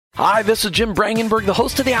Hi, this is Jim Brangenberg, the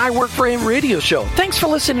host of the I Work for Him radio show. Thanks for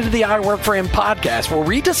listening to the I Work for Him podcast, where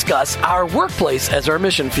we discuss our workplace as our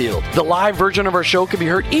mission field. The live version of our show can be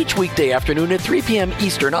heard each weekday afternoon at 3 p.m.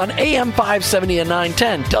 Eastern on AM 570 and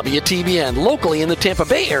 910 WTBN, locally in the Tampa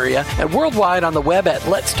Bay area, and worldwide on the web at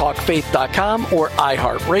letstalkfaith.com or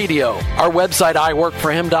iHeartRadio. Our website,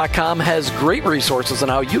 iworkforhim.com, has great resources on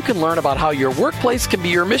how you can learn about how your workplace can be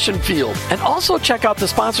your mission field. And also check out the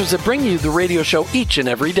sponsors that bring you the radio show each and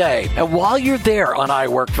every day. And while you're there on I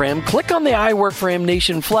Work for Him, click on the I Work for Him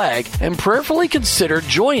Nation flag and prayerfully consider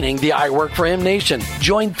joining the I Work for Him Nation.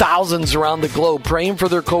 Join thousands around the globe praying for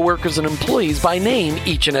their coworkers and employees by name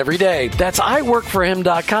each and every day. That's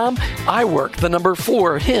iworkforhim.com,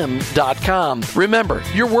 iwork4him.com. Remember,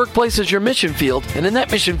 your workplace is your mission field, and in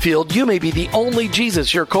that mission field, you may be the only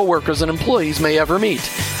Jesus your coworkers and employees may ever meet.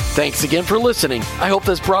 Thanks again for listening. I hope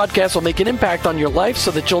this broadcast will make an impact on your life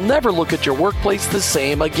so that you'll never look at your workplace the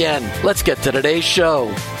same again. Let's get to today's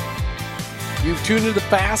show. You've tuned into the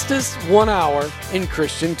fastest 1 hour in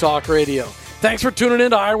Christian talk radio. Thanks for tuning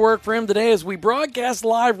in to I Work for Him today as we broadcast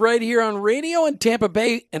live right here on radio in Tampa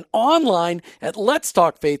Bay and online at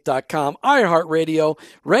letstalkfaith.com, iHeartRadio,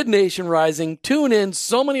 Red Nation Rising, TuneIn,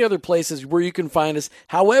 so many other places where you can find us,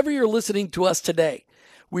 however you're listening to us today.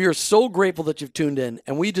 We are so grateful that you've tuned in,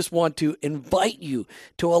 and we just want to invite you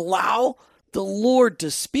to allow the Lord to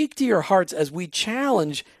speak to your hearts as we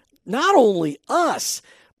challenge not only us,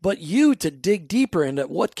 but you to dig deeper into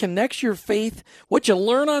what connects your faith, what you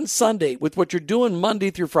learn on Sunday with what you're doing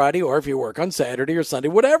Monday through Friday, or if you work on Saturday or Sunday,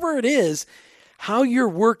 whatever it is, how you're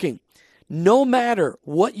working. No matter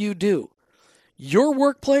what you do, your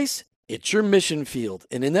workplace, it's your mission field.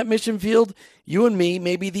 And in that mission field, you and me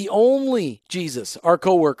may be the only Jesus our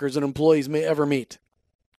coworkers and employees may ever meet.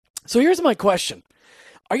 So here's my question.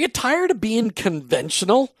 Are you tired of being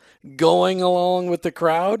conventional, going along with the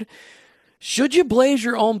crowd? Should you blaze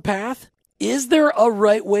your own path? Is there a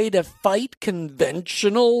right way to fight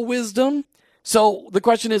conventional wisdom? So the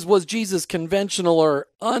question is, was Jesus conventional or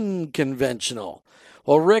unconventional?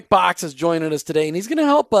 Well, Rick Box is joining us today, and he's going to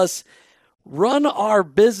help us run our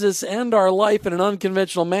business and our life in an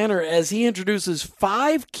unconventional manner as he introduces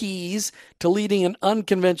 5 keys to leading an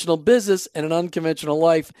unconventional business and an unconventional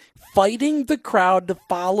life. Fighting the crowd to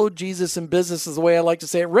follow Jesus in business is the way I like to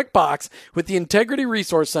say it. Rick Box with the Integrity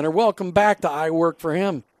Resource Center. Welcome back to I Work for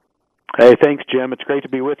Him. Hey, thanks, Jim. It's great to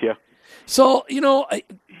be with you. So,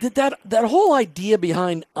 that whole idea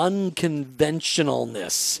behind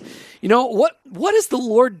unconventionalness, what has the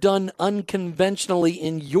Lord done unconventionally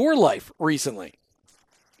in your life recently?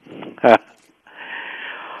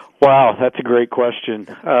 Wow, that's a great question.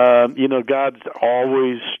 God's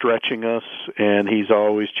always stretching us, and He's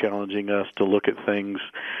always challenging us to look at things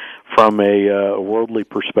from a worldly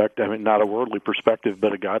perspective. I mean, not a worldly perspective,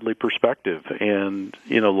 but a godly perspective. And,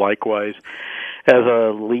 likewise, as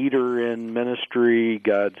a leader in ministry,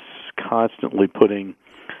 God's constantly putting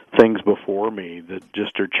things before me that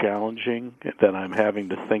just are challenging, that I'm having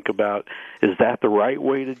to think about, is that the right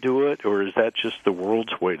way to do it, or is that just the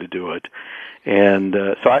world's way to do it? And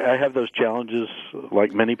so I have those challenges,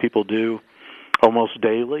 like many people do, almost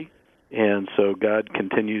daily. And so God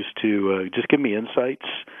continues to just give me insights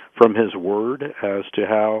from His Word as to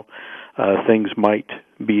how things might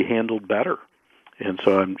be handled better. And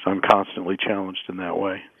so I'm constantly challenged in that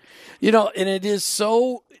way. And it is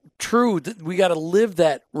so true that we got to live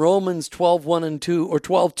that Romans 12:1 and 2 or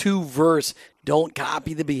 12:2 verse. Don't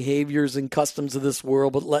copy the behaviors and customs of this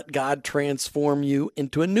world, but let God transform you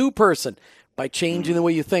into a new person by changing the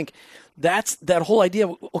way you think. That's that whole idea.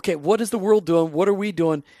 Okay, what is the world doing? What are we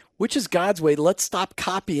doing? Which is God's way? Let's stop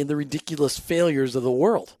copying the ridiculous failures of the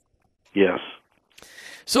world. Yes.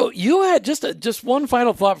 So you had just one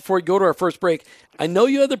final thought before we go to our first break. I know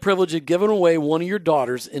you had the privilege of giving away one of your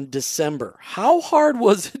daughters in December. How hard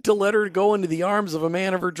was it to let her go into the arms of a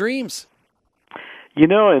man of her dreams?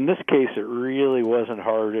 In this case, it really wasn't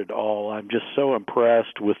hard at all. I'm just so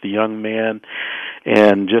impressed with the young man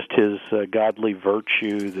and just his godly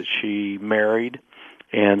virtue that she married.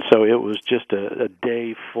 And so it was just a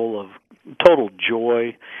day full of total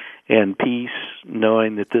joy and peace,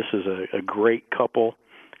 knowing that this is a great couple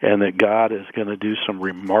and that God is going to do some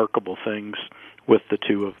remarkable things with the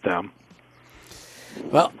two of them.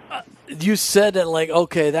 Well, you said that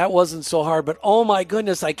okay, that wasn't so hard, but oh my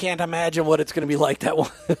goodness, I can't imagine what it's going to be like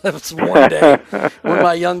that's one day when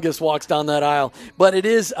my youngest walks down that aisle. But it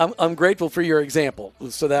is, I'm grateful for your example.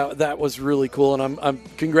 So that was really cool, and I'm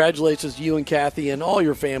congratulations to you and Kathy and all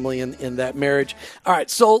your family in that marriage. All right,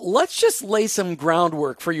 so let's just lay some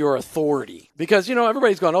groundwork for your authority, because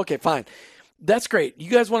everybody's going, okay, fine. That's great.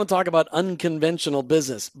 You guys want to talk about unconventional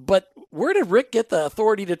business, but where did Rick get the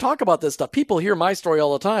authority to talk about this stuff? People hear my story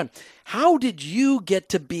all the time. How did you get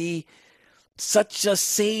to be such a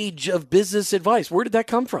sage of business advice? Where did that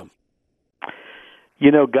come from?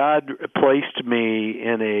 God placed me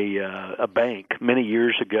in a bank many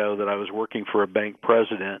years ago that I was working for a bank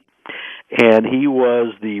president, and he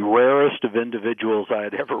was the rarest of individuals I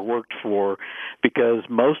had ever worked for, because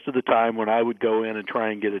most of the time when I would go in and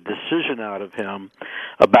try and get a decision out of him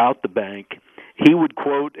about the bank, he would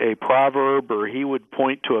quote a proverb or he would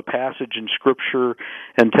point to a passage in Scripture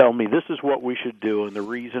and tell me this is what we should do, and the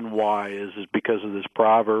reason why is because of this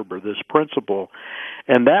proverb or this principle.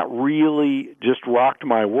 And that really just rocked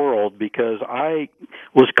my world, because I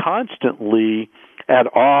was constantly at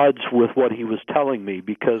odds with what he was telling me,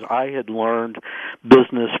 because I had learned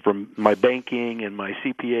business from my banking and my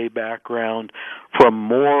CPA background from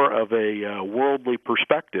more of a worldly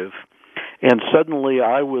perspective. And suddenly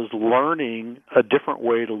I was learning a different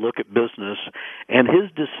way to look at business, and his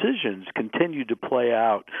decisions continued to play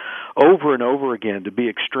out over and over again to be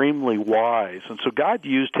extremely wise. And so God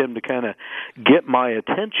used him to kind of get my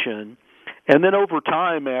attention. And then over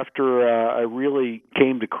time, after I really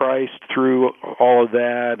came to Christ through all of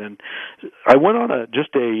that, and I went on a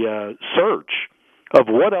search of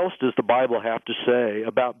what else does the Bible have to say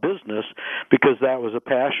about business, because that was a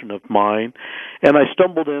passion of mine. And I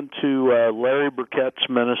stumbled into Larry Burkett's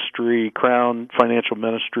ministry, Crown Financial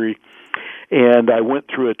Ministry, and I went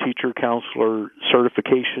through a teacher counselor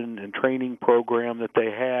certification and training program that they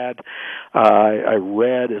had. I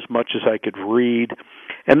read as much as I could read.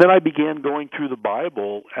 And then I began going through the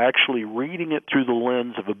Bible, actually reading it through the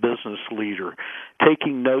lens of a business leader,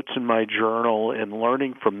 taking notes in my journal and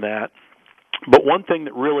learning from that. But one thing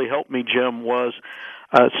that really helped me, Jim, was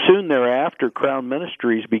soon thereafter, Crown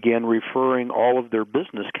Ministries began referring all of their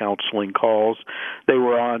business counseling calls. They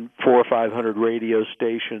were on 400 or 500 radio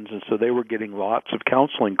stations, and so they were getting lots of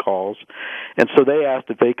counseling calls. And so they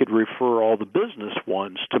asked if they could refer all the business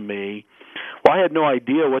ones to me. Well, I had no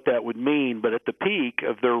idea what that would mean, but at the peak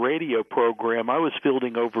of their radio program, I was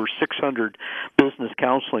fielding over 600 business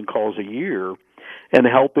counseling calls a year and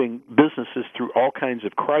helping businesses through all kinds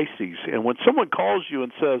of crises. And when someone calls you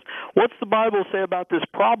and says, what's the Bible say about this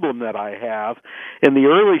problem that I have? In the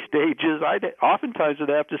early stages, oftentimes I'd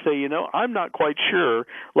have to say, I'm not quite sure.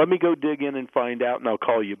 Let me go dig in and find out, and I'll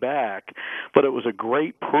call you back. But it was a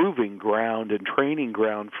great proving ground and training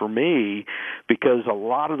ground for me, because a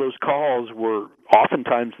lot of those calls were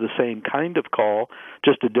oftentimes the same kind of call,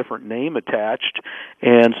 just a different name attached.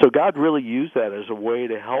 And so God really used that as a way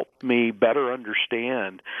to help me better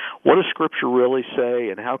understand what does Scripture really say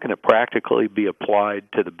and how can it practically be applied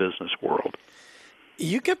to the business world.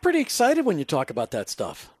 You get pretty excited when you talk about that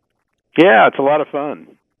stuff. Yeah, it's a lot of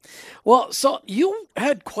fun. Well, so you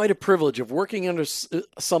had quite a privilege of working under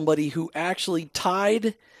somebody who actually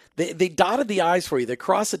tied, they dotted the I's for you, they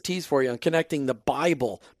crossed the T's for you on connecting the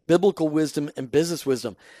Bible, biblical wisdom, and business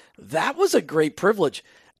wisdom. That was a great privilege.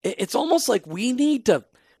 It's almost like we need to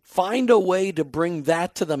find a way to bring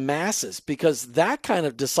that to the masses, because that kind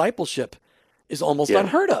of discipleship is almost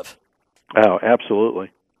unheard of. Oh,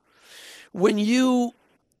 absolutely. When you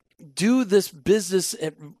do this business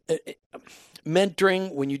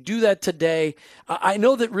mentoring, when you do that today, I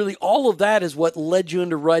know that really all of that is what led you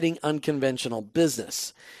into writing Unconventional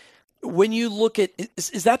Business. When you look at,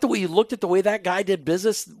 is that the way you looked at the way that guy did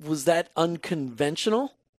business? Was that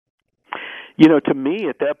unconventional? To me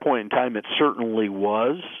at that point in time, it certainly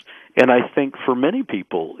was. And I think for many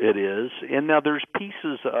people it is. And now there's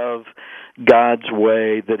pieces of God's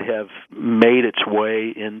way that have made its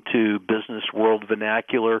way into business world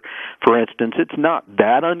vernacular. For instance, it's not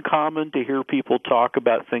that uncommon to hear people talk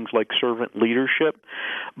about things like servant leadership.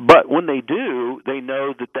 But when they do, they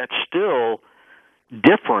know that that's still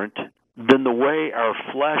different than the way our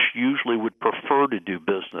flesh usually would prefer to do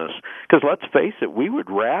business. Because let's face it, we would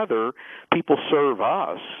rather people serve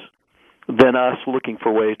us than us looking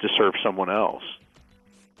for ways to serve someone else.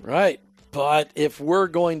 Right. But if we're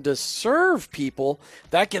going to serve people,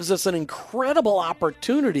 that gives us an incredible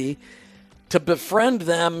opportunity to befriend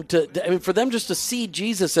them, for them just to see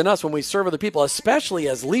Jesus in us when we serve other people, especially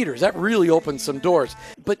as leaders. That really opens some doors.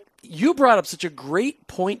 But you brought up such a great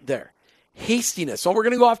point there. Hastiness. So we're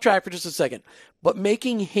going to go off track for just a second, but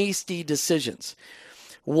making hasty decisions.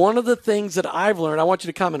 One of the things that I've learned, I want you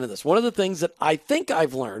to comment on this. One of the things that I think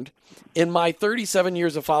I've learned in my 37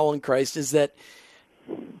 years of following Christ is that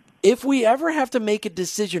if we ever have to make a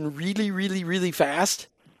decision really, really, really fast,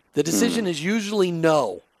 the decision is usually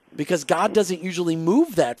no, because God doesn't usually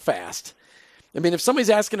move that fast. I mean, if somebody's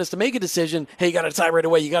asking us to make a decision, hey, you got to decide right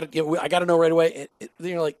away. I got to know right away.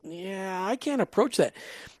 Then you're like, yeah, I can't approach that.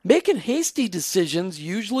 Making hasty decisions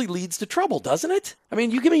usually leads to trouble, doesn't it? I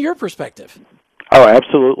mean, you give me your perspective. Oh,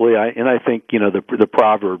 absolutely. I think, the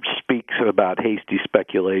proverb speaks about hasty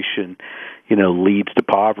speculation, leads to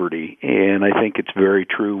poverty. And I think it's very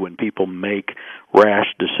true when people make rash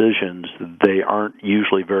decisions, they aren't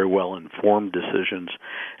usually very well informed decisions,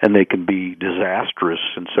 and they can be disastrous.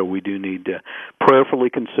 And so we do need to prayerfully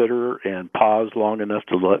consider and pause long enough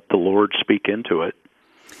to let the Lord speak into it.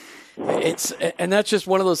 And that's just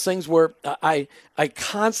one of those things where I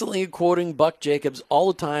constantly quoting Buck Jacobs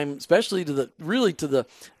all the time, especially to the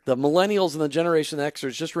millennials and the Generation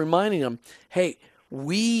Xers, just reminding them, hey,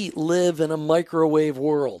 we live in a microwave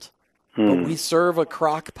world, but we serve a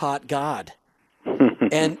crock pot God.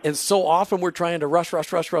 and so often we're trying to rush,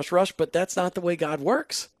 but that's not the way God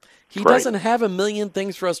works. He doesn't have a million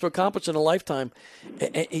things for us to accomplish in a lifetime.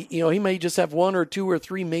 He may just have one or two or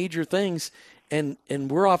three major things. And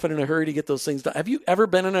we're often in a hurry to get those things done. Have you ever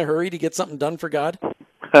been in a hurry to get something done for God?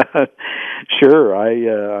 Sure.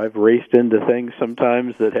 I've raced into things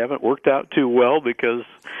sometimes that haven't worked out too well because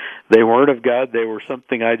they weren't of God. They were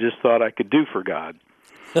something I just thought I could do for God.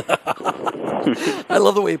 I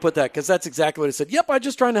love the way you put that, because that's exactly what it said. Yep, I'm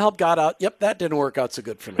just trying to help God out. Yep, that didn't work out so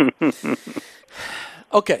good for me.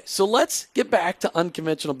 Okay, so let's get back to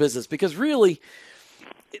unconventional business, because really,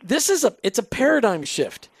 it's a paradigm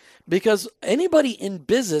shift. Because anybody in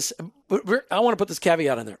business, I want to put this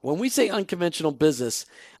caveat in there. When we say unconventional business,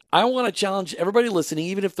 I want to challenge everybody listening,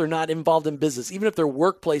 even if they're not involved in business, even if their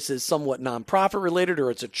workplace is somewhat nonprofit related,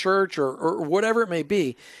 or it's a church or whatever it may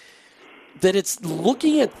be, that it's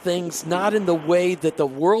looking at things not in the way that the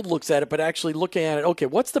world looks at it, but actually looking at it, okay,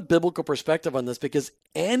 what's the biblical perspective on this? Because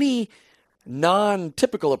any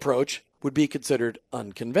non-typical approach would be considered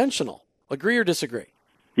unconventional. Agree or disagree?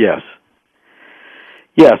 Yes.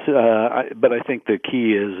 Yes, but I think the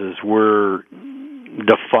key is we're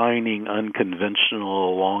defining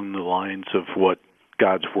unconventional along the lines of what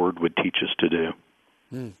God's Word would teach us to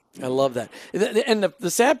do. I love that. And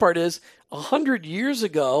the sad part is, 100 years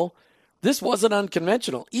ago, this wasn't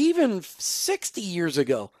unconventional. Even 60 years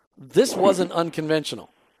ago, this wasn't unconventional.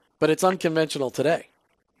 But it's unconventional today.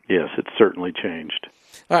 Yes, it's certainly changed.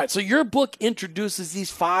 All right, so your book introduces these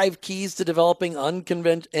 5 keys to developing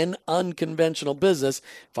an unconventional business,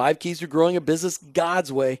 5 keys to growing a business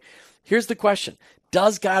God's way. Here's the question.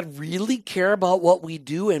 Does God really care about what we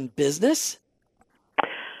do in business?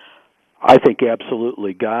 I think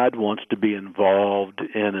absolutely. God wants to be involved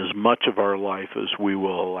in as much of our life as we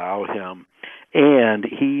will allow Him, and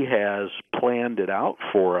He has planned it out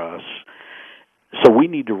for us. So we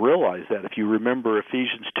need to realize that. If you remember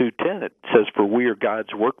Ephesians 2:10, it says, "For we are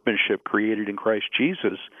God's workmanship created in Christ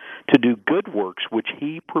Jesus to do good works which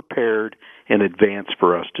He prepared in advance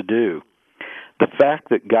for us to do." The fact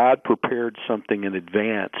that God prepared something in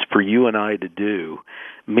advance for you and I to do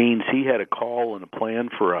means He had a call and a plan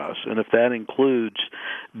for us. And if that includes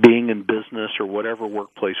being in business or whatever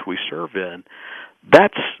workplace we serve in,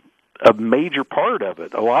 that's a major part of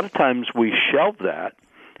it. A lot of times we shelve that.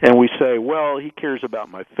 And we say, well, He cares about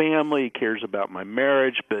my family, He cares about my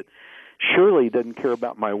marriage, but surely He doesn't care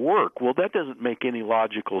about my work. Well, that doesn't make any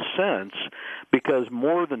logical sense, because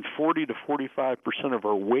more than 40 to 45% of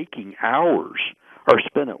our waking hours are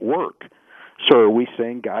spent at work. So are we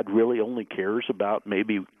saying God really only cares about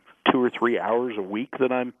maybe 2 or 3 hours a week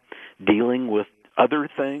that I'm dealing with other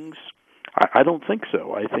things? I don't think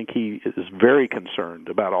so. I think He is very concerned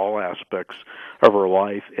about all aspects of our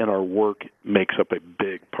life, and our work makes up a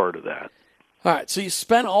big part of that. All right, so you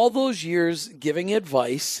spent all those years giving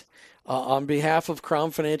advice on behalf of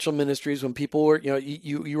Crown Financial Ministries when people were,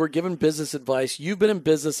 you were given business advice. You've been in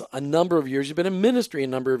business a number of years. You've been in ministry a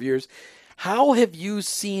number of years. How have you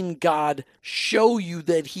seen God show you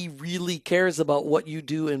that He really cares about what you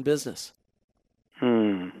do in business?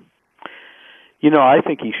 I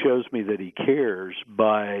think He shows me that He cares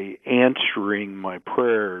by answering my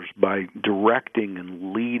prayers, by directing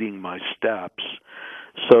and leading my steps,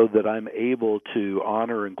 so that I'm able to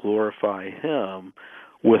honor and glorify Him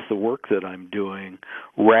with the work that I'm doing,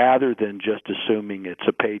 rather than just assuming it's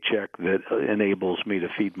a paycheck that enables me to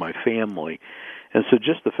feed my family. And so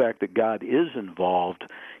just the fact that God is involved,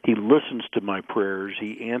 He listens to my prayers,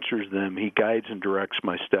 He answers them, He guides and directs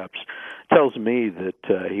my steps, tells me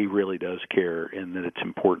that He really does care and that it's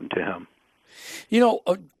important to Him.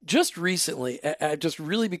 Just recently, I've just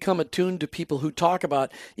really become attuned to people who talk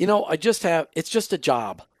about, it's just a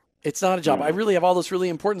job. It's not a job. I really have all this really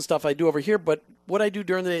important stuff I do over here, but what I do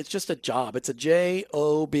during the day, it's just a job. It's a job.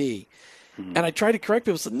 And I try to correct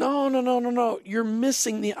people. Say, no. You're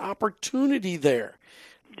missing the opportunity there.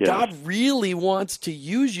 Yes. God really wants to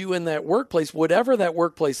use you in that workplace, whatever that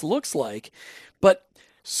workplace looks like. But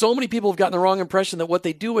so many people have gotten the wrong impression that what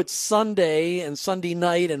they do at Sunday and Sunday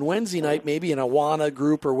night and Wednesday night, maybe in a Awana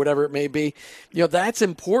group or whatever it may be, that's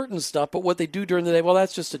important stuff. But what they do during the day, well,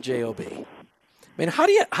 that's just a job. I mean, how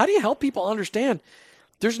do you help people understand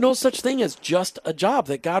there's no such thing as just a job,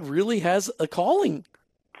 that God really has a calling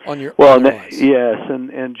on your lives? Yes,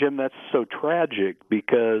 and Jim, that's so tragic,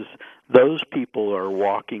 because those people are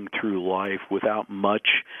walking through life without much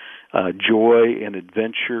joy and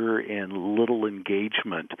adventure and little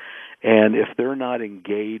engagement. And if they're not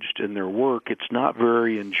engaged in their work, it's not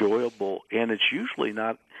very enjoyable, and it's usually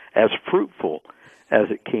not as fruitful as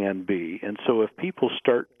it can be. And so if people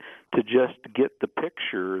start to just get the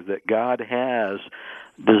picture that God has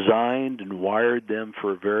designed and wired them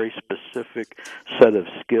for a very specific set of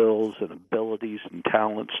skills and abilities and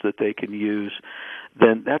talents that they can use,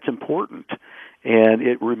 then that's important. And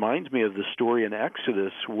it reminds me of the story in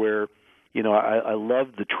Exodus where, I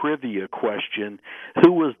love the trivia question,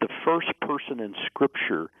 who was the first person in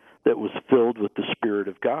Scripture that was filled with the Spirit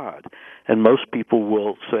of God? And most people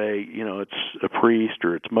will say, it's a priest,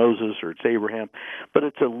 or it's Moses, or it's Abraham, but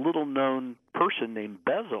it's a little-known person named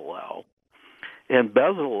Bezalel. And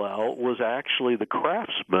Bezalel was actually the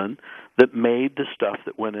craftsman that made the stuff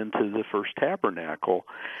that went into the first tabernacle.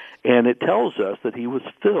 And it tells us that he was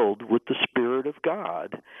filled with the Spirit of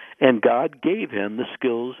God, and God gave him the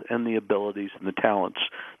skills and the abilities and the talents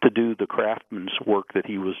to do the craftsman's work that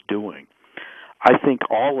he was doing. I think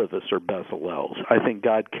all of us are Bezalels. I think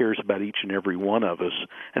God cares about each and every one of us,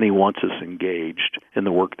 and he wants us engaged in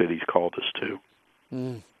the work that he's called us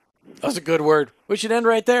to. That's a good word. We should end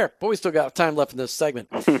right there, but we still got time left in this segment.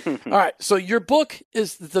 All right, so your book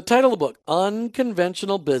is the title of the book,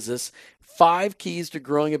 Unconventional Business, 5 Keys to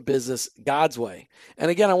Growing a Business God's Way. And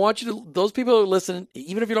again, I want you to, those people who are listening,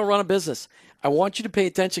 even if you don't run a business, I want you to pay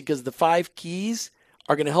attention, because the 5 keys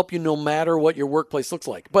are going to help you no matter what your workplace looks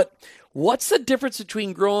like. But what's the difference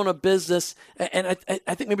between growing a business, and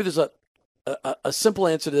I think maybe there's a simple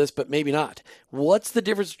answer to this, but maybe not. What's the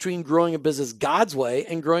difference between growing a business God's way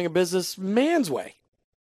and growing a business man's way?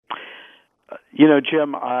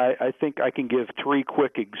 Jim, I think I can give 3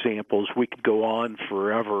 quick examples. We could go on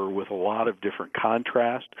forever with a lot of different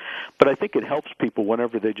contrast, but I think it helps people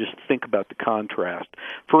whenever they just think about the contrast.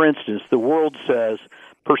 For instance, the world says,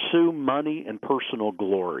 pursue money and personal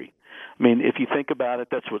glory. I mean, if you think about it,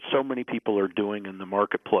 that's what so many people are doing in the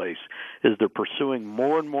marketplace, is they're pursuing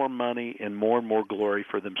more and more money and more glory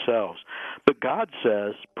for themselves. But God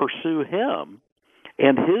says, pursue him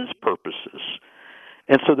and his purposes.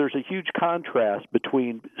 And so there's a huge contrast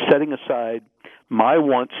between setting aside my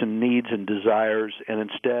wants and needs and desires and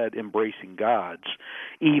instead embracing God's,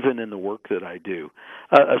 even in the work that I do.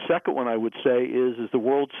 A second one I would say is the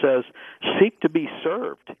world says, seek to be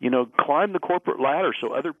served. Climb the corporate ladder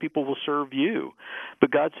so other people will serve you.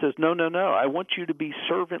 But God says, no. I want you to be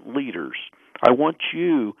servant leaders. I want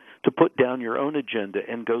you to put down your own agenda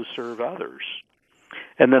and go serve others.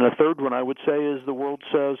 And then a third one I would say is the world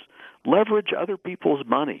says, leverage other people's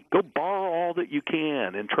money. Go borrow all that you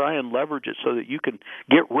can and try and leverage it so that you can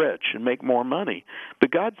get rich and make more money.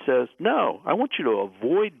 But God says, no, I want you to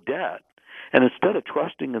avoid debt. And instead of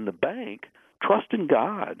trusting in the bank, trust in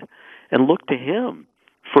God and look to him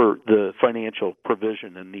for the financial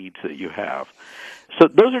provision and needs that you have. So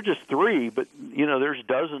those are just 3, but, there's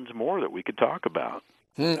dozens more that we could talk about.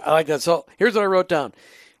 I like that. So here's what I wrote down.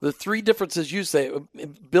 The 3 differences you say,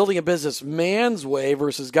 building a business man's way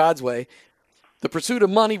versus God's way, the pursuit of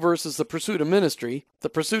money versus the pursuit of ministry, the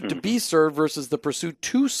pursuit to be served versus the pursuit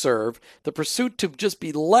to serve, the pursuit to just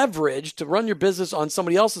be leveraged to run your business on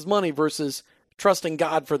somebody else's money versus trusting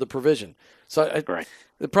God for the provision. So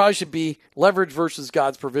it probably should be leverage versus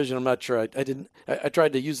God's provision. I'm not sure. I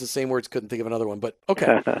tried to use the same words, couldn't think of another one, but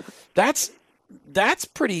okay. That's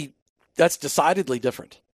decidedly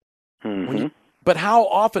different. Mm-hmm. But how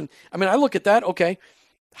often, I look at that, okay,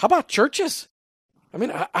 how about churches?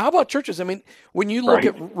 How about churches? When you look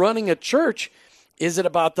at running a church, is it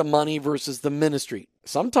about the money versus the ministry?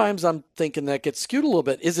 Sometimes I'm thinking that gets skewed a little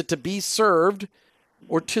bit. Is it to be served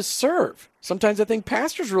or to serve? Sometimes I think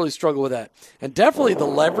pastors really struggle with that. And definitely the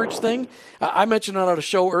leverage thing. I mentioned it on a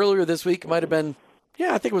show earlier this week. It might have been,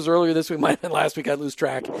 I think it was earlier this week, might have been last week, I lose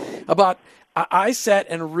track, about I sat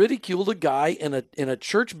and ridiculed a guy in a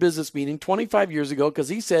church business meeting 25 years ago because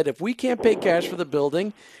he said, if we can't pay cash for the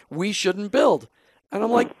building, we shouldn't build. And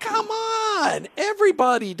I'm like, come on,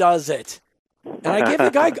 everybody does it. And I gave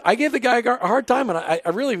the guy a hard time, and I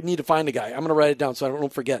really need to find the guy. I'm going to write it down so I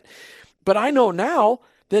don't forget. But I know now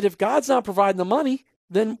that if God's not providing the money,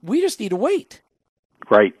 then we just need to wait.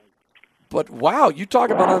 Right. But wow, you talk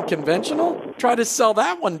about unconventional? Try to sell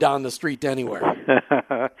that one down the street to anywhere.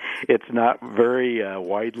 It's not very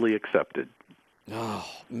widely accepted. Oh,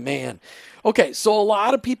 man. Okay, so a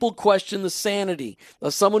lot of people question the sanity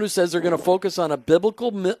of someone who says they're going to focus on a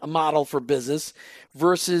biblical model for business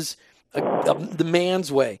versus the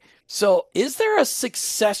man's way. So is there a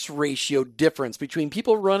success ratio difference between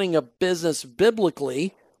people running a business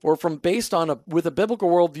biblically or with a biblical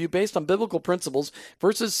worldview based on biblical principles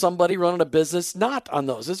versus somebody running a business not on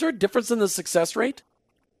those? Is there a difference in the success rate?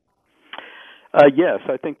 Yes,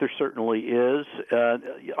 I think there certainly is.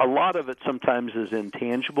 A lot of it sometimes is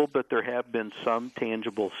intangible, but there have been some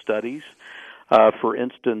tangible studies. For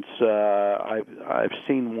instance, I've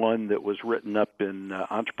seen one that was written up in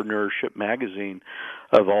Entrepreneurship Magazine,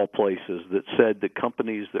 of all places, that said that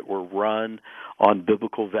companies that were run on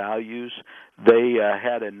biblical values, they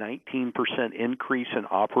had a 19% increase in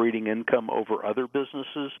operating income over other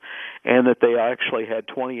businesses, and that they actually had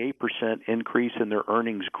 28% increase in their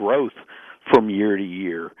earnings growth from year to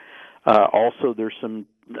year. Also, there's some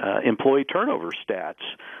employee turnover stats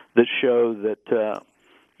that show that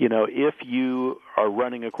if you are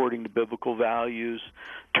running according to biblical values,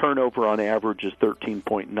 turnover on average is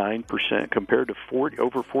 13.9% compared to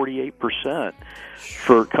over 48%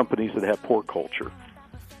 for companies that have poor culture.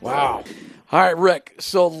 Wow. All right, Rick,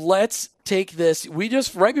 so let's take this.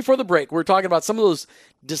 Right before the break, we're talking about some of those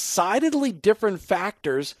decidedly different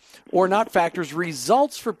factors, or not factors,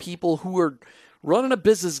 results for people who are running a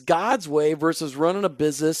business God's way versus running a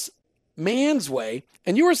business man's way.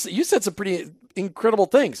 And you said some pretty incredible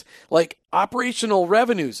things, like operational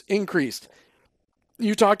revenues increased.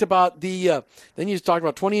 You talked about then you talked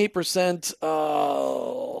about 28%.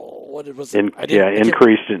 What was it?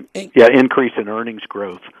 Increase in earnings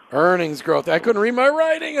growth. Earnings growth. I couldn't read my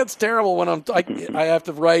writing. It's terrible when I have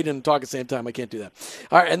to write and talk at the same time. I can't do that.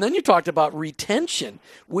 All right, and then you talked about retention,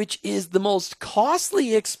 which is the most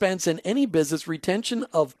costly expense in any business. Retention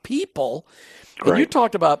of people, and you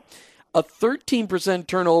talked about a 13%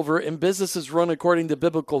 turnover in businesses run according to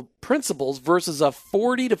biblical principles versus a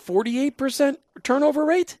 40 to 48% turnover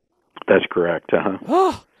rate? That's correct.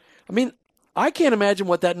 Oh, I mean, I can't imagine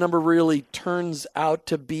what that number really turns out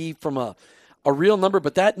to be from a real number,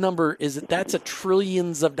 but that number that's a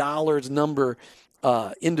trillions of dollars number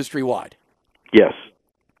industry-wide. Yes.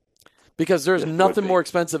 Because there's nothing more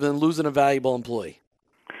expensive than losing a valuable employee.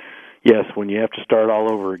 Yes, when you have to start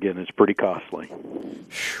all over again, it's pretty costly.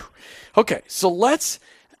 Okay, so let's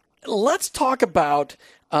talk about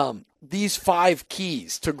these 5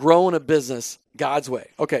 keys to growing a business God's way.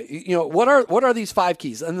 Okay, what are these 5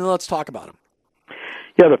 keys? And then let's talk about them.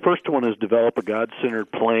 Yeah, the first one is develop a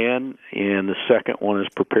God-centered plan, and the second one is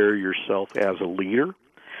prepare yourself as a leader.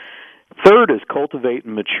 Third is cultivate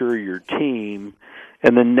and mature your team,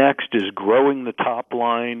 and the next is growing the top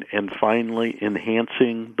line, and finally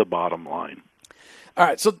enhancing the bottom line. All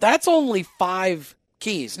right, so that's only 5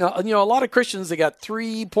 keys. Now, a lot of Christians, they got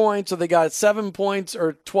 3 points, or they got 7 points,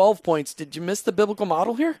 or 12 points. Did you miss the biblical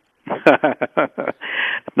model here?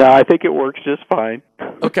 No, I think it works just fine.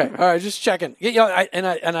 Okay, all right, just checking.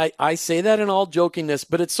 I say that in all jokingness,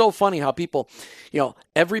 but it's so funny how people,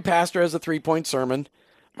 every pastor has a 3-point sermon.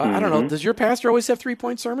 I don't know. Does your pastor always have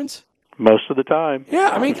 3-point sermons? Most of the time. Yeah,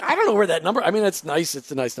 I mean, I don't know where that number. I mean, it's nice.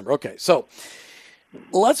 It's a nice number. Okay, so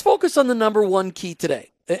let's focus on the number 1 key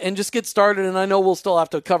today and just get started. And I know we'll still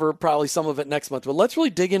have to cover probably some of it next month, but let's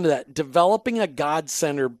really dig into that. Developing a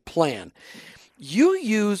God-centered plan. You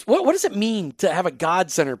use, what does it mean to have a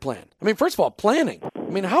God-centered plan? I mean, first of all, planning. I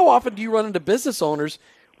mean, how often do you run into business owners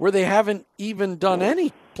where they haven't even done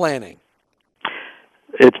any planning?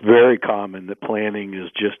 It's very common that planning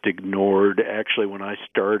is just ignored. Actually, when I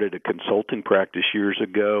started a consulting practice years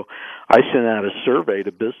ago, I sent out a survey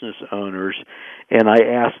to business owners, and I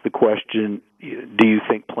asked the question, do you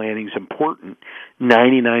think planning is important?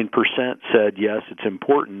 99% said, yes, it's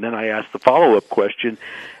important. Then I asked the follow-up question,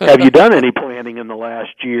 have you done any planning in the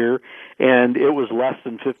last year? And it was less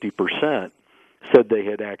than 50% said they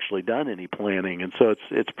had actually done any planning. And so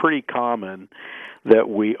it's pretty common that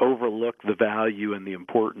we overlook the value and the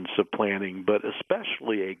importance of planning, but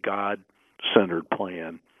especially a God-centered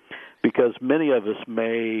plan. Because many of us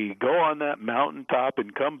may go on that mountaintop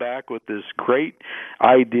and come back with this great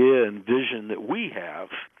idea and vision that we have,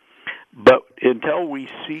 but until we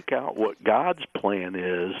seek out what God's plan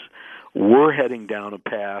is, we're heading down a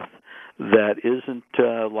path that isn't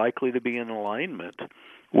likely to be in alignment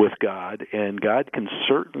with God, and God can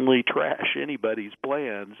certainly trash anybody's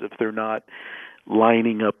plans if they're not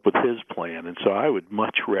lining up with His plan. And so I would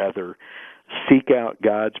much rather seek out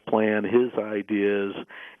God's plan, His ideas,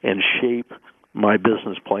 and shape my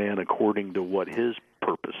business plan according to what His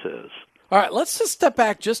purpose is. All right, let's just step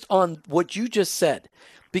back just on what you just said,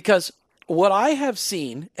 because what I have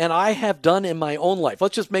seen and I have done in my own life,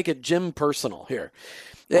 let's just make it Jim personal here,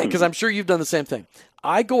 because I'm sure you've done the same thing.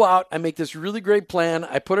 I go out, I make this really great plan,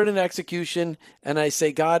 I put it in execution, and I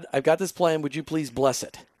say, God, I've got this plan, would you please bless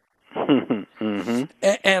it? Mm-hmm.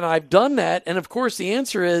 And I've done that, and of course the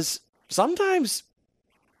answer is sometimes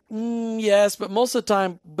yes, but most of the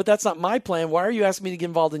time, but that's not my plan. Why are you asking me to get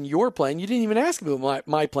involved in your plan? You didn't even ask me what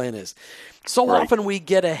my plan is. So Right. often we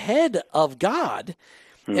get ahead of God,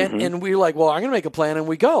 and we're like, well, I'm going to make a plan, and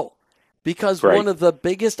we go. Because Right. one of the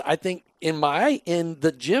biggest, I think, in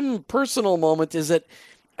the Jim personal moment is that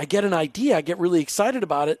I get an idea, I get really excited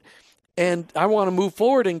about it, and I want to move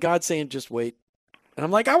forward, and God's saying, just wait. And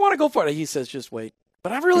I'm like, I want to go for it. He says, just wait.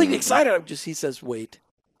 But I'm really excited. He says, wait.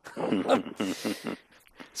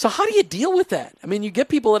 So how do you deal with that? I mean, you get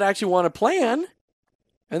people that actually want to plan,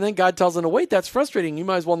 and then God tells them to wait. That's frustrating. You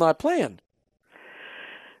might as well not plan.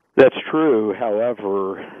 That's true.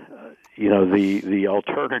 However, the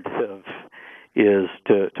alternative is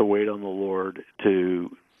to wait on the Lord,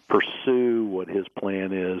 to pursue what His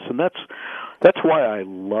plan is, and that's why I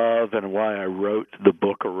love and why I wrote the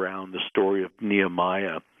book around the story of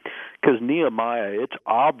Nehemiah. Because Nehemiah, it's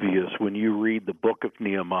obvious when you read the book of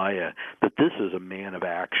Nehemiah that this is a man of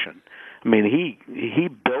action. I mean, he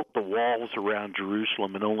built the walls around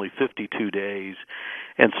Jerusalem in only 52 days,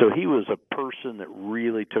 and so he was a person that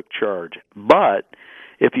really took charge. But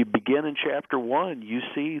if you begin in chapter 1, you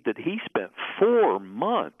see that he spent 4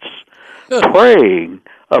 months praying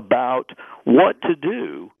about what to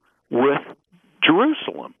do with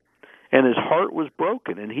Jerusalem. And his heart was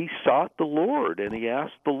broken, and he sought the Lord, and he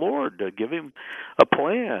asked the Lord to give him a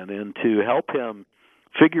plan and to help him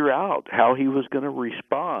figure out how he was going to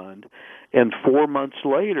respond. And 4 months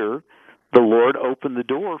later, the Lord opened the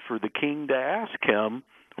door for the king to ask him,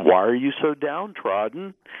 why are you so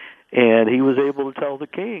downtrodden? And he was able to tell the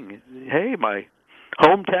king, hey, my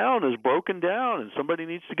hometown is broken down, and somebody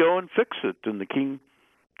needs to go and fix it. And the king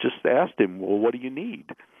just asked him, well, what do you need?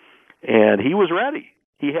 And he was ready.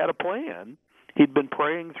 He had a plan. He'd been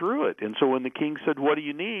praying through it. And so when the king said, what do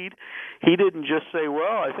you need? He didn't just say,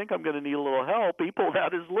 well, I think I'm going to need a little help. He pulled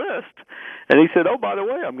out his list. And he said, oh, by the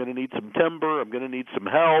way, I'm going to need some timber. I'm going to need some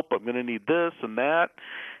help. I'm going to need this and that.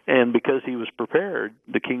 And because he was prepared,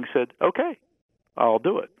 the king said, okay, I'll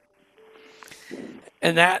do it.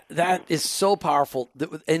 And that is so powerful.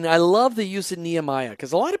 And I love the use of Nehemiah,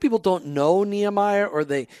 because a lot of people don't know Nehemiah, or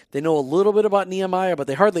they know a little bit about Nehemiah, but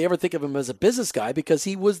they hardly ever think of him as a business guy, because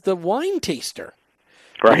he was the wine taster.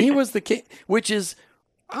 Right. And he was the king, which is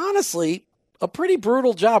honestly a pretty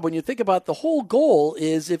brutal job when you think about the whole goal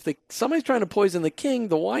is if somebody's trying to poison the king,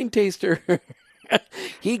 the wine taster,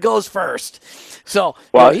 he goes first. So,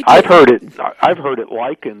 well, I've heard it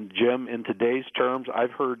likened, Jim, in today's terms.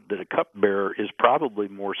 I've heard that a cupbearer is probably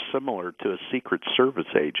more similar to a Secret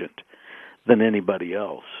Service agent than anybody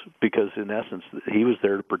else, because in essence, he was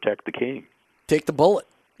there to protect the king. Take the bullet.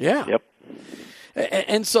 Yeah. Yep.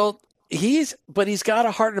 And so he's got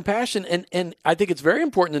a heart and a passion, and I think it's very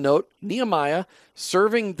important to note Nehemiah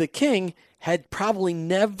serving the king had probably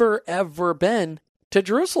never ever been to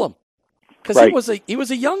Jerusalem. Because right. he was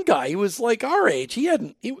a young guy. He was like our age.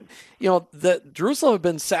 Jerusalem had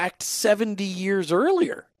been sacked 70 years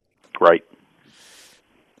earlier. Right.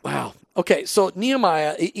 Wow. Okay, so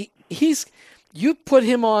Nehemiah, you put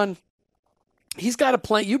him on. He's got a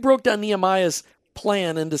plan. You broke down Nehemiah's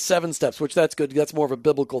plan into 7 steps, which that's good. That's more of a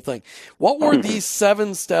biblical thing. What were these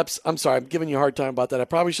 7 steps? I'm sorry, I'm giving you a hard time about that. I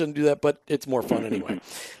probably shouldn't do that, but it's more fun anyway.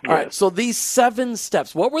 All right. So these 7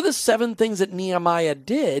 steps. What were the 7 things that Nehemiah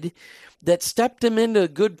did that stepped him into a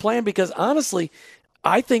good plan? Because honestly,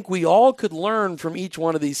 I think we all could learn from each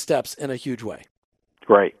one of these steps in a huge way.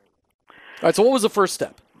 Right. All right, so what was the first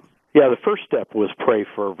step? Yeah, the first step was pray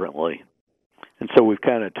fervently. And so we've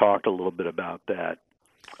kind of talked a little bit about that.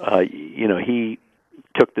 He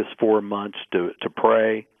took this 4 months to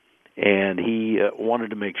pray, and he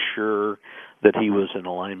wanted to make sure that he was in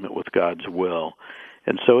alignment with God's will.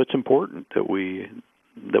 And so it's important that we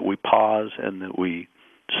pause and that we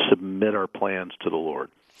submit our plans to the Lord.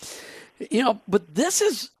 But this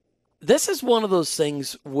is one of those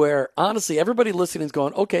things where, honestly, everybody listening is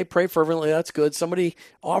going, okay, pray fervently, that's good. Somebody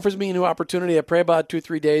offers me a new opportunity, I pray about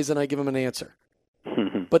 2-3 days, and I give them an answer.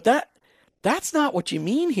 But that's not what you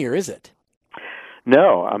mean here, is it?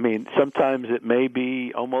 No, I mean, sometimes it may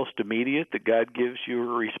be almost immediate that God gives you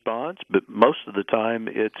a response, but most of the time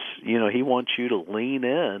it's, He wants you to lean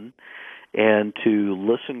in and to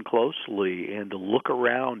listen closely and to look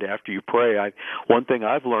around after you pray. One thing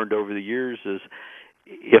I've learned over the years is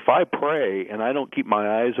if I pray and I don't keep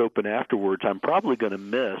my eyes open afterwards, I'm probably going to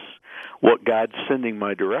miss what God's sending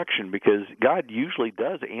my direction, because God usually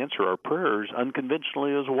does answer our prayers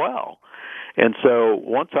unconventionally as well. And so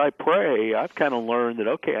once I pray, I've kind of learned that,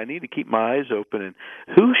 okay, I need to keep my eyes open, and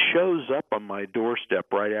who shows up on my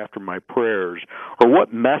doorstep right after my prayers, or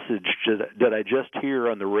what message did I just hear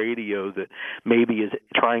on the radio that maybe is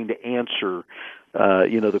trying to answer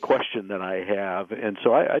the question that I have. And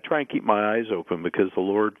so I try and keep my eyes open, because the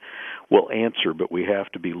Lord will answer, but we have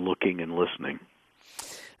to be looking and listening.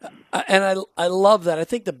 And I love that. I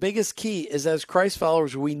think the biggest key is, as Christ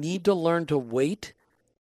followers, we need to learn to wait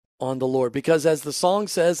on the Lord, because as the song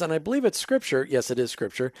says, and I believe it's Scripture, yes, it is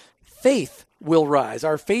Scripture, faith will rise.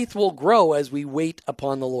 Our faith will grow as we wait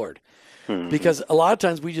upon the Lord. Mm-hmm. Because a lot of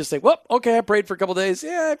times we just think, well, okay, I prayed for a couple of days.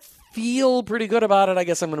 Yeah, I feel pretty good about it. I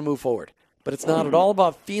guess I'm going to move forward. But it's not at all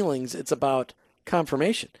about feelings. It's about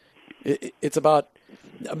confirmation. It's about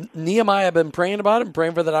Nehemiah had been praying about it and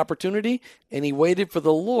praying for that opportunity, and he waited for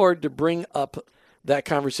the Lord to bring up that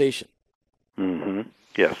conversation. Mm-hmm.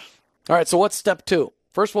 Yes. All right, so what's step 2?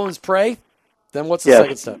 First one is pray. Then what's the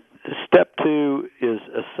second step? Step 2 is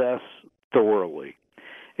assess thoroughly.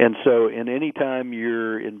 And so in any time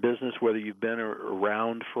you're in business, whether you've been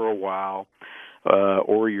around for a while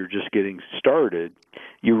or you're just getting started,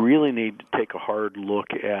 you really need to take a hard look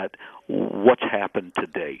at what's happened to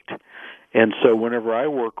date. And so whenever I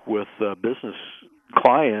work with business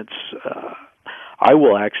clients, I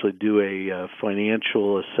will actually do a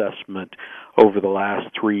financial assessment over the last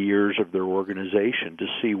 3 years of their organization to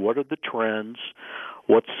see what are the trends,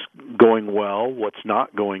 what's going well, what's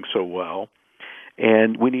not going so well,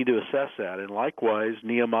 and we need to assess that. And likewise,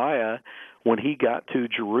 Nehemiah, when he got to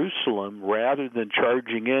Jerusalem, rather than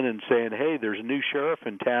charging in and saying, hey, there's a new sheriff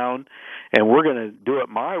in town and we're going to do it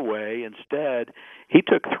my way, instead, he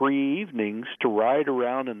took 3 evenings to ride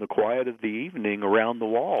around in the quiet of the evening around the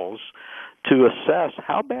walls to assess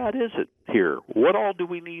how bad is it here? What all do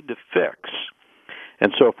we need to fix?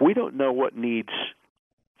 And so if we don't know what needs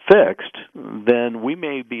fixed, then we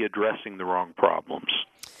may be addressing the wrong problems.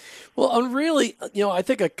 Well, really, I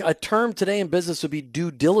think a term today in business would be due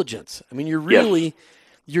diligence. I mean,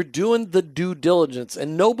 you're doing the due diligence,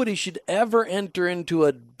 and nobody should ever enter into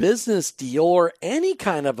a business deal or any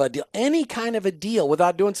kind of a deal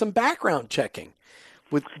without doing some background checking.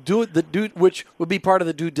 Which would be part of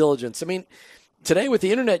the due diligence. I mean, today with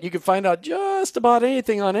the internet, you can find out just about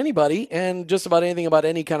anything on anybody and just about anything about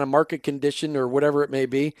any kind of market condition or whatever it may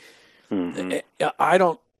be.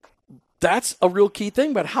 Mm-hmm. That's a real key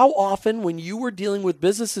thing. But how often, when you were dealing with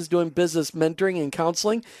businesses doing business mentoring and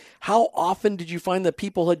counseling, how often did you find that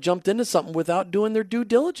people had jumped into something without doing their due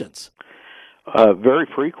diligence? Very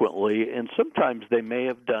frequently, and sometimes they may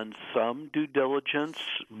have done some due diligence,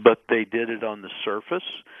 but they did it on the surface.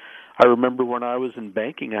 I remember when I was in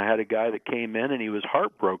banking, I had a guy that came in and he was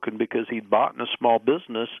heartbroken because he'd bought in a small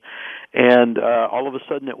business, and all of a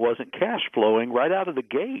sudden it wasn't cash flowing right out of the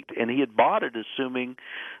gate, and he had bought it assuming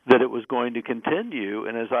that it was going to continue.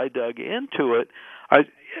 And as I dug into it,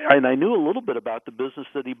 I knew a little bit about the business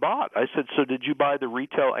that he bought. I said, so did you buy the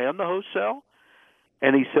retail and the wholesale?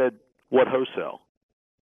 And he said, what wholesale?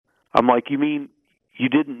 I'm like, you mean you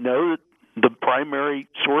didn't know that the primary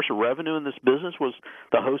source of revenue in this business was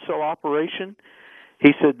the wholesale operation?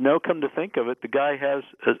 He said, no, come to think of it, the guy has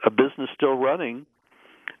a business still running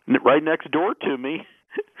right next door to me.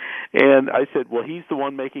 And I said, well, he's the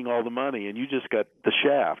one making all the money, and you just got the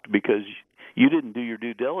shaft because you didn't do your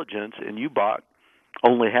due diligence and you bought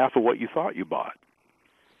only half of what you thought you bought.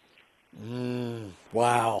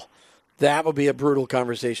 Wow. That would be a brutal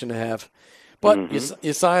conversation to have. But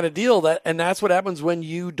you sign a deal, and that's what happens when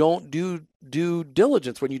you don't do due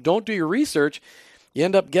diligence. When you don't do your research, you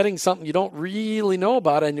end up getting something you don't really know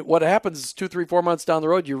about. And what happens is 2, 3, 4 months down the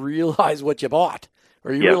road, you realize what you bought,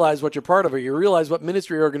 or you realize what you're part of, or you realize what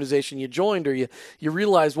ministry organization you joined, or you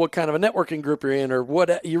realize what kind of a networking group you're in, or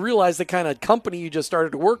what you realize the kind of company you just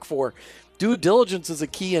started to work for. Due diligence is a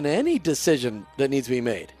key in any decision that needs to be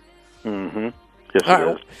made. Mm-hmm. Yes, all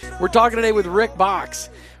right, we're talking today with Rick Boxx.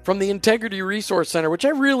 from the Integrity Resource Center, which I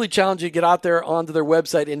really challenge you to get out there onto their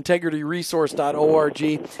website, integrityresource.org,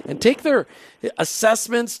 and take their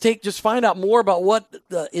assessments, just find out more about what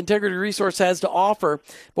the Integrity Resource has to offer.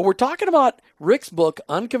 But we're talking about Rick's book,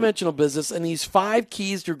 Unconventional Business, and these 5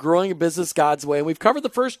 keys to growing a business God's way. And we've covered the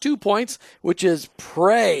first 2 points, which is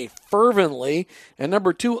pray fervently, and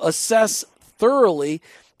number 2, assess thoroughly.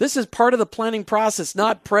 This is part of the planning process,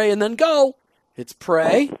 not pray and then go. It's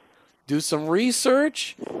pray, do some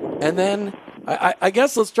research, and then I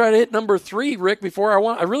guess let's try to hit number 3, Rick. Before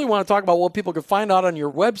I really want to talk about what people can find out on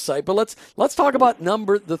your website, but let's talk about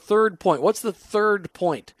the third point. What's the third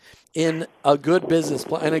point in a good business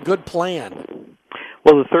plan and a good plan?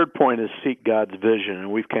 Well, the third point is seek God's vision,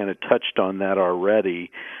 and we've kind of touched on that already,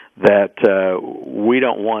 that we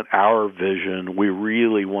don't want our vision. We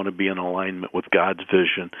really want to be in alignment with God's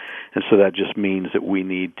vision, and so that just means that we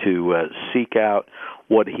need to seek out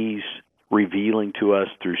what He's revealing to us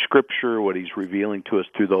through Scripture, what He's revealing to us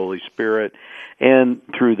through the Holy Spirit, and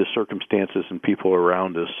through the circumstances and people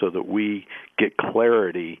around us, so that we get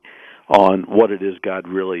clarity on what it is God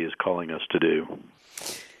really is calling us to do.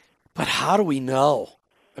 But how do we know?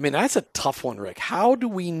 I mean, that's a tough one, Rick. How do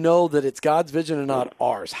we know that it's God's vision and not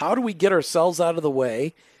ours? How do we get ourselves out of the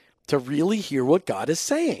way to really hear what God is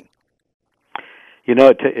saying? You know,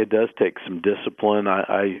 it does take some discipline.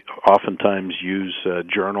 I oftentimes use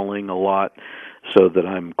journaling a lot so that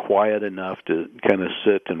I'm quiet enough to kind of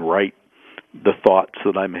sit and write the thoughts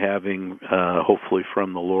that I'm having, hopefully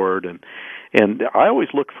from the Lord. And I always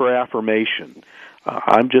look for affirmation.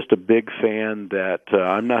 I'm just a big fan that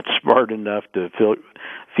I'm not smart enough to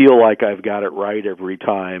feel like I've got it right every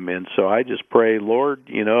time. And so I just pray, Lord,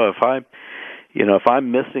 if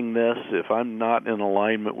I'm missing this, if I'm not in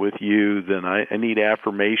alignment with you, then I need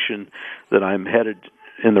affirmation that I'm headed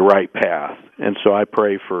in the right path. And so I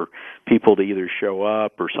pray for people to either show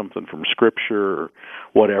up or something from Scripture or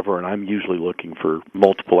whatever, and I'm usually looking for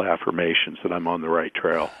multiple affirmations that I'm on the right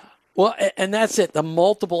trail. Well, and that's it, the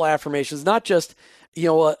multiple affirmations, not just,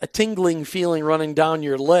 a tingling feeling running down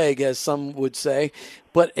your leg, as some would say,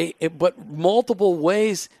 but multiple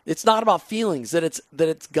ways. It's not about feelings, that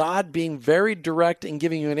it's God being very direct and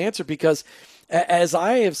giving you an answer, because as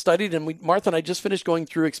I have studied, and Martha and I just finished going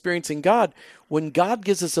through Experiencing God, when God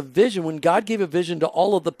gives us a vision, when God gave a vision to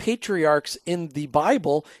all of the patriarchs in the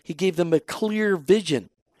Bible, He gave them a clear vision.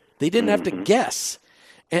 They didn't have to guess.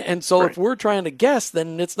 And so Right. If we're trying to guess,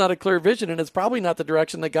 then it's not a clear vision, and it's probably not the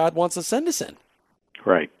direction that God wants to send us in.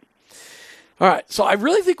 Right. All right, so I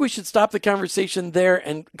really think we should stop the conversation there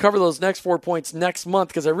and cover those next 4 points next month,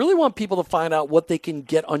 because I really want people to find out what they can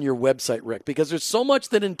get on your website, Rick, because there's so much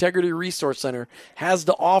that Integrity Resource Center has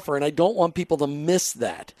to offer, and I don't want people to miss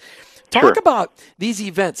that. Talk about these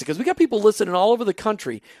events, because we got people listening all over the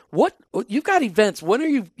country. You've got events. When are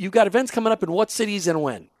you've got events coming up in what cities and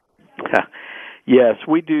when? Yes,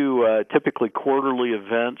 we do typically quarterly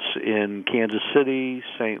events in Kansas City,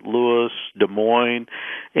 St. Louis, Des Moines,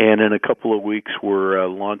 and in a couple of weeks we're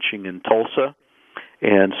launching in Tulsa.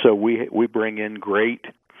 And so we bring in great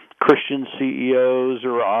Christian CEOs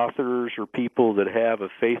or authors or people that have a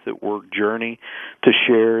faith at work journey to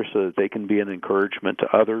share so that they can be an encouragement to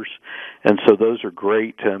others. And so those are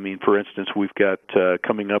great. I mean, for instance, we've got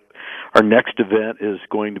coming up, our next event is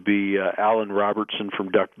going to be Alan Robertson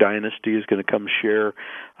from Duck Dynasty is going to come share,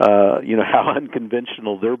 how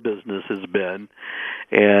unconventional their business has been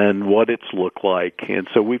and what it's looked like. And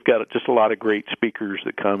so we've got just a lot of great speakers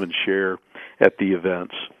that come and share at the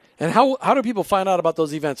events. And how do people find out about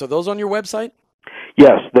those events? Are those on your website?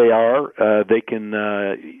 Yes, they are. They can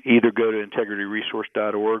either go to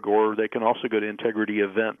integrityresource.org or they can also go to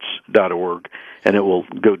integrityevents.org, and it will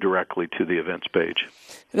go directly to the events page.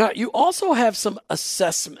 Now, you also have an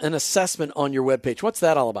assessment on your webpage. What's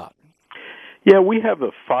that all about? Yeah, we have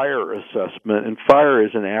a FIRE assessment, and FIRE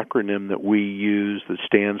is an acronym that we use that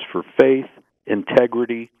stands for faith,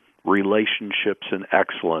 integrity, relationships, and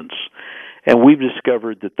excellence. And we've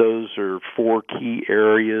discovered that those are 4 key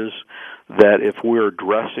areas that if we're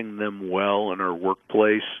addressing them well in our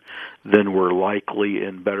workplace, then we're likely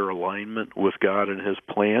in better alignment with God and His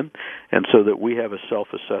plan. And so that we have a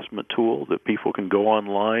self-assessment tool that people can go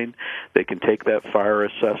online, they can take that FIRE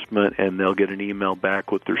assessment, and they'll get an email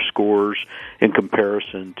back with their scores in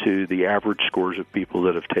comparison to the average scores of people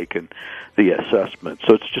that have taken the assessment.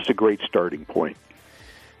 So it's just a great starting point.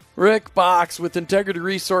 Rick Boxx with Integrity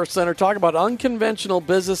Resource Center, talking about unconventional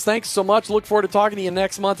business. Thanks so much. Look forward to talking to you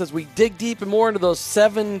next month as we dig deep and more into the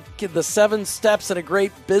 7 steps in a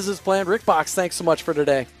great business plan. Rick Boxx, thanks so much for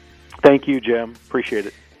today. Thank you, Jim. Appreciate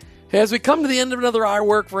it. As we come to the end of another I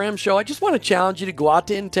Work for Him show, I just want to challenge you to go out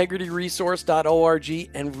to integrityresource.org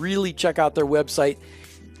and really check out their website.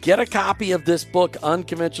 Get a copy of this book,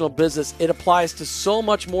 Unconventional Business. It applies to so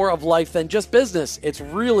much more of life than just business. It's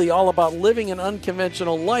really all about living an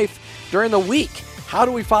unconventional life during the week. How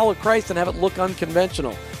do we follow Christ and have it look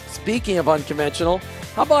unconventional? Speaking of unconventional,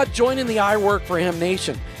 how about joining the I Work for Him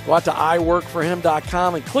Nation? Go out to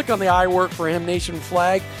iworkforhim.com and click on the I Work for Him Nation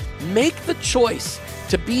flag. Make the choice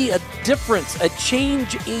to be a difference, a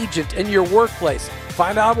change agent in your workplace.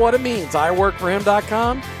 Find out what it means.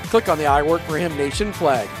 iworkforhim.com. Click on the I Work for Him Nation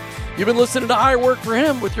flag. You've been listening to I Work for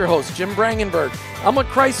Him with your host, Jim Brangenberg. I'm a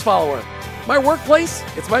Christ follower. My workplace,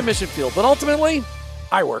 it's my mission field, but ultimately,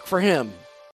 I work for Him.